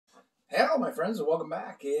Hello, my friends, and welcome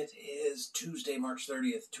back. It is Tuesday, March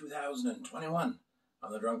 30th, 2021.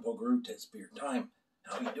 On the Drunk Poke Root, it's beer time.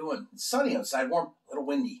 How you doing? It's sunny outside, warm, a little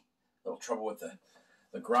windy. A little trouble with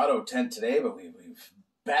the grotto tent today, but we've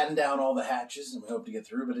battened down all the hatches, and we hope to get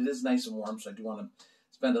through. But it is nice and warm, so I do want to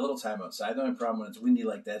spend a little time outside. The only problem when it's windy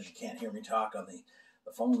like that is you can't hear me talk on the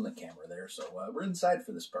phone and the camera there, so we're inside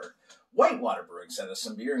for this part. Whitewater Brewing sent us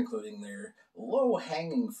some beer, including their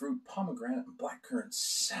low-hanging fruit pomegranate and black currant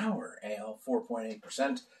sour ale,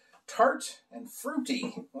 4.8%, tart and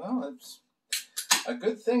fruity. Well, it's a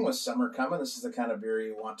good thing with summer coming. This is the kind of beer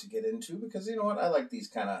you want to get into because, you know what, I like these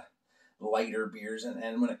kind of lighter beers,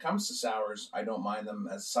 and when it comes to sours, I don't mind them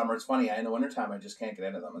as summer. It's funny, in the wintertime, I just can't get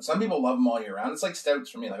into them. And some people love them all year round. It's like stouts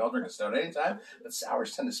for me. Like, I'll drink a stout anytime, but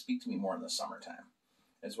sours tend to speak to me more in the summertime.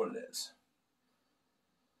 Is what it is.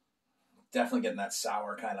 Definitely getting that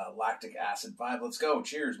sour kind of lactic acid vibe. Let's go.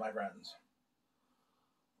 Cheers, my friends.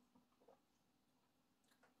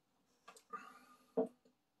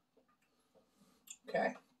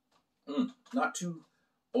 Okay. Not too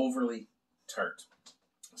overly tart.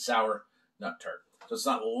 Sour, not tart. So it's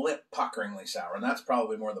not lip-puckeringly sour. And that's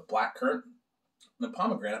probably more the black currant. The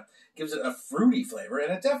pomegranate gives it a fruity flavor,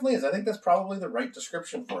 and it definitely is. I think that's probably the right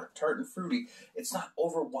description for it. Tart and fruity. It's not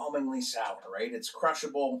overwhelmingly sour, right? It's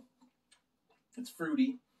crushable. It's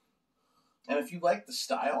fruity. And if you like the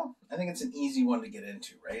style, I think it's an easy one to get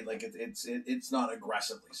into, right? Like, it's not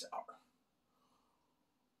aggressively sour.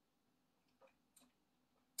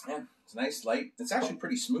 Yeah, it's nice, light. It's actually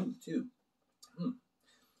pretty smooth, too.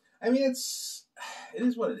 I mean, it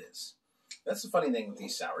is what it is. That's the funny thing with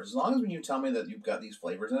these sours. As long as when you tell me that you've got these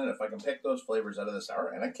flavors in it, if I can pick those flavors out of the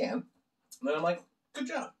sour, and I can, then I'm like, good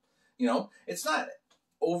job. You know, it's not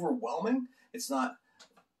overwhelming. It's not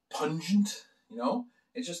pungent, you know.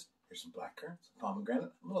 It's just, here's some black currants,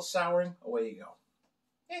 pomegranate, a little souring, away you go.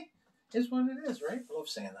 Hey, is what it is, right? I love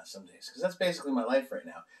saying that some days, because that's basically my life right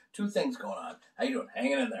now. Two things going on. How you doing?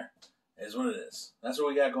 Hanging in there. Is what it is. That's what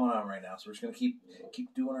we got going on right now. So we're just going to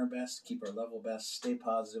keep doing our best, keep our level best, stay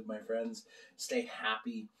positive, my friends, stay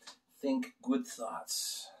happy, think good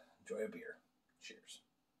thoughts, enjoy a beer. Cheers.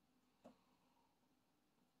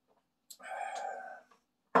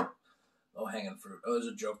 Oh, hanging fruit. Oh, there's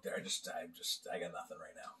a joke there. I got nothing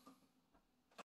right now.